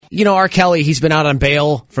You know, R. Kelly, he's been out on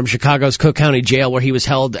bail from Chicago's Cook County Jail, where he was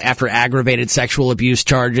held after aggravated sexual abuse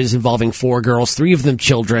charges involving 4 girls, 3 of them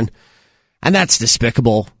children. And that's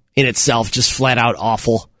despicable in itself, just flat out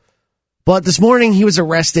awful. But this morning, he was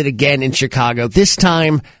arrested again in Chicago, this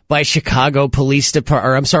time by Chicago Police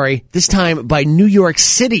Department, or I'm sorry, this time by New York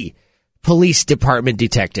City Police Department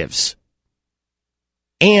detectives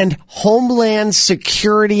and Homeland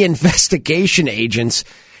Security investigation agents.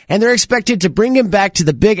 And they're expected to bring him back to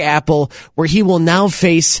the Big Apple, where he will now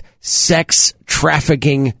face sex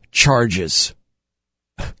trafficking charges.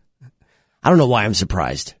 I don't know why I'm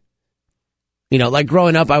surprised. You know, like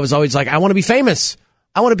growing up, I was always like, I want to be famous.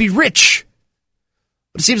 I want to be rich.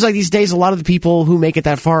 But it seems like these days, a lot of the people who make it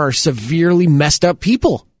that far are severely messed up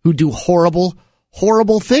people who do horrible,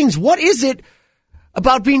 horrible things. What is it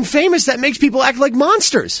about being famous that makes people act like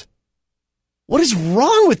monsters? What is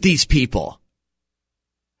wrong with these people?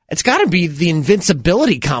 It's got to be the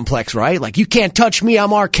invincibility complex, right? Like, you can't touch me,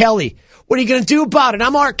 I'm R. Kelly. What are you going to do about it?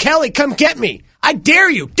 I'm R. Kelly, come get me. I dare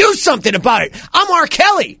you, do something about it. I'm R.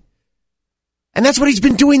 Kelly. And that's what he's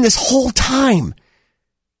been doing this whole time.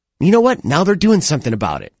 You know what? Now they're doing something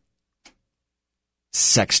about it.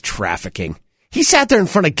 Sex trafficking. He sat there in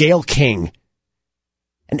front of Gayle King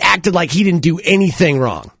and acted like he didn't do anything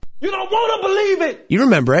wrong. You don't want to believe it. You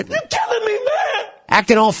remember it. You're killing me, man.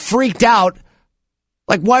 Acting all freaked out.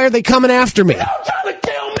 Like, why are they coming after me? Y'all trying to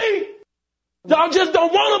kill me. Y'all just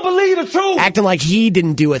don't want to believe the truth. Acting like he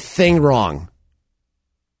didn't do a thing wrong.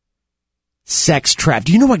 Sex trap.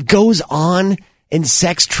 Do you know what goes on in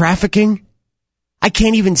sex trafficking? I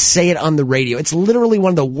can't even say it on the radio. It's literally one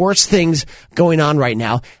of the worst things going on right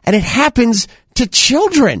now. And it happens to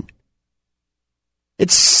children.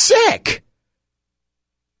 It's sick.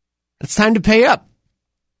 It's time to pay up.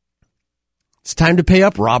 It's time to pay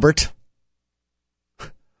up, Robert.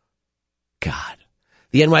 God.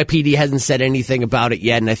 The NYPD hasn't said anything about it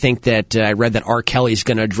yet, and I think that I read that R. Kelly's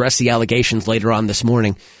going to address the allegations later on this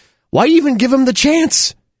morning. Why even give him the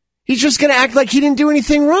chance? He's just going to act like he didn't do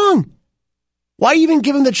anything wrong. Why even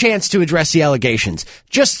give him the chance to address the allegations?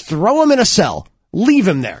 Just throw him in a cell. Leave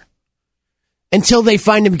him there. Until they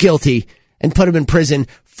find him guilty and put him in prison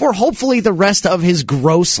for hopefully the rest of his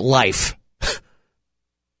gross life.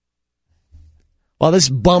 Well, this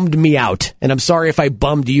bummed me out, and I'm sorry if I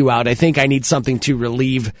bummed you out. I think I need something to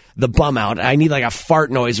relieve the bum out. I need like a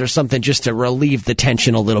fart noise or something just to relieve the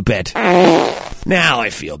tension a little bit. Now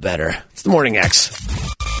I feel better. It's the Morning X.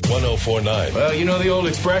 104.9. Well, you know the old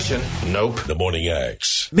expression. Nope. The Morning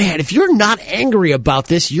X. Man, if you're not angry about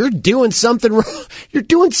this, you're doing something wrong. You're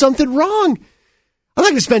doing something wrong. I'm not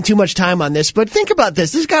going to spend too much time on this, but think about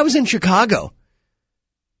this. This guy was in Chicago.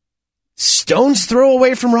 Stone's throw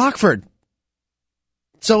away from Rockford.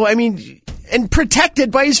 So, I mean, and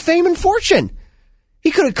protected by his fame and fortune.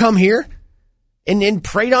 He could have come here and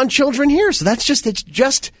preyed on children here. So it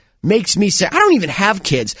just makes me say, I don't even have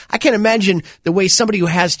kids. I can't imagine the way somebody who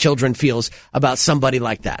has children feels about somebody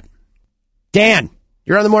like that. Dan,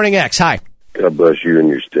 you're on the Morning X. Hi. God bless you and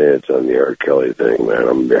your stance on the R. Kelly thing, man.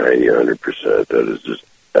 I'm behind you 100%. That is just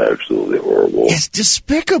absolutely horrible. It's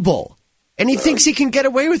despicable. And he thinks he can get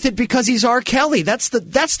away with it because he's R. Kelly. That's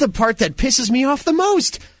the part that pisses me off the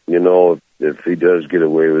most. You know, if he does get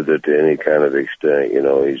away with it to any kind of extent, you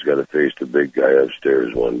know, he's got to face the big guy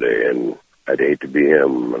upstairs one day. And I'd hate to be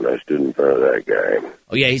him when I stood in front of that guy.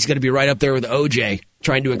 Oh, yeah, he's going to be right up there with OJ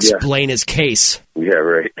trying to explain his case. Yeah,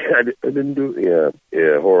 right. I didn't do,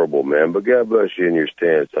 yeah, horrible, man. But God bless you and your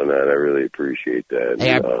stance on that. I really appreciate that.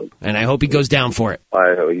 Hey, and I hope he goes down for it.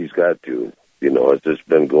 I know he's got to. You know, it's just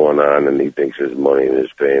been going on, and he thinks his money and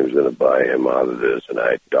his fame is going to buy him out of this, and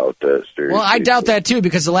I doubt that, seriously. Well, I doubt that, too,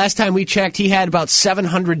 because the last time we checked, he had about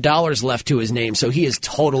 $700 left to his name, so he is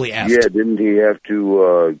totally effed. Yeah, didn't he have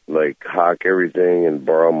to, hawk everything and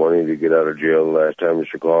borrow money to get out of jail the last time in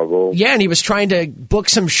Chicago? Yeah, and he was trying to book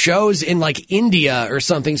some shows in, India or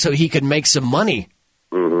something so he could make some money.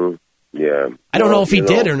 Mm-hmm, yeah. I don't know if he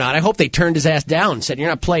did or not. I hope they turned his ass down, said, you're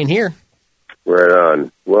not playing here. Right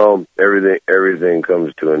on. Well, everything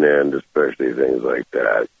comes to an end, especially things like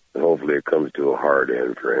that. And hopefully it comes to a hard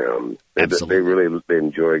end for him. Absolutely. They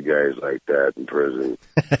enjoy guys like that in prison.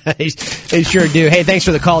 They sure do. Hey, thanks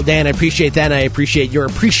for the call, Dan. I appreciate that, and I appreciate your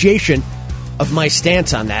appreciation of my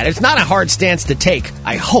stance on that. It's not a hard stance to take.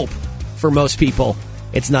 I hope, for most people,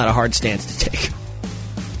 it's not a hard stance to take.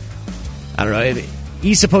 I don't know.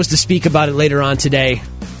 He's supposed to speak about it later on today.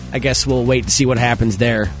 I guess we'll wait to see what happens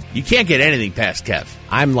there. You can't get anything past Kev.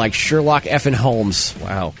 I'm like Sherlock effing Holmes.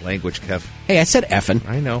 Wow, language, Kev. Hey, I said effing.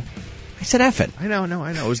 I know. I said effing. I know.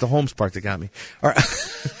 It was the Holmes part that got me. All right.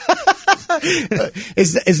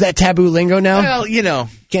 Is that taboo lingo now? Well, you know,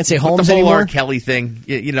 Can't say with Holmes the whole anymore? R. Kelly thing,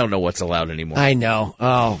 you don't know what's allowed anymore. I know.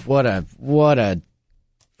 Oh, what a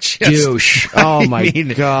Just- douche. Oh, my I mean,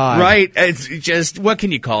 God. Right? It's just, what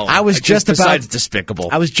can you call him? I was just about- besides despicable.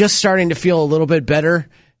 I was just starting to feel a little bit better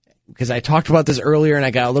because I talked about this earlier and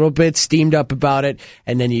I got a little bit steamed up about it,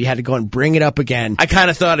 and then you had to go and bring it up again. I kind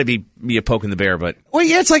of thought it'd be me poking the bear, but Well,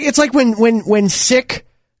 yeah, it's like when sick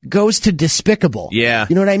goes to despicable. Yeah.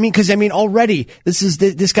 You know what I mean? Because, I mean, already,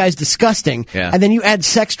 this guy's disgusting. Yeah. And then you add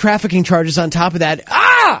sex trafficking charges on top of that.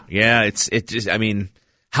 Ah! yeah, it just, I mean,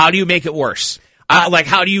 how do you make it worse?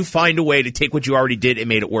 How do you find a way to take what you already did and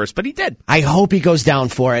made it worse? But he did. I hope he goes down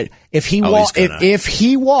for it. If he he's gonna. if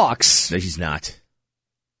he walks, No, he's not.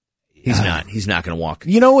 He's not. He's not going to walk.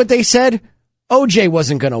 you know what they said? OJ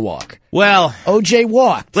wasn't going to walk. Well, OJ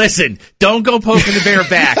walked. listen, don't go poking the bear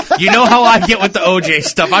back. You know how I get with the OJ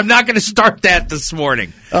stuff. I'm not going to start that this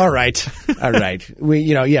morning. All right. All right.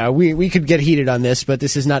 We could get heated on this, but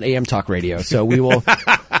this is not AM talk radio. So we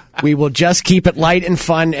will just keep it light and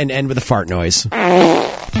fun and end with a fart noise. The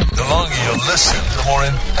longer you listen, the more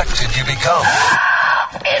impacted you become.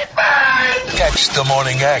 Catch the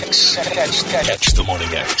Morning X. Catch the Morning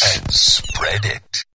X. And spread it.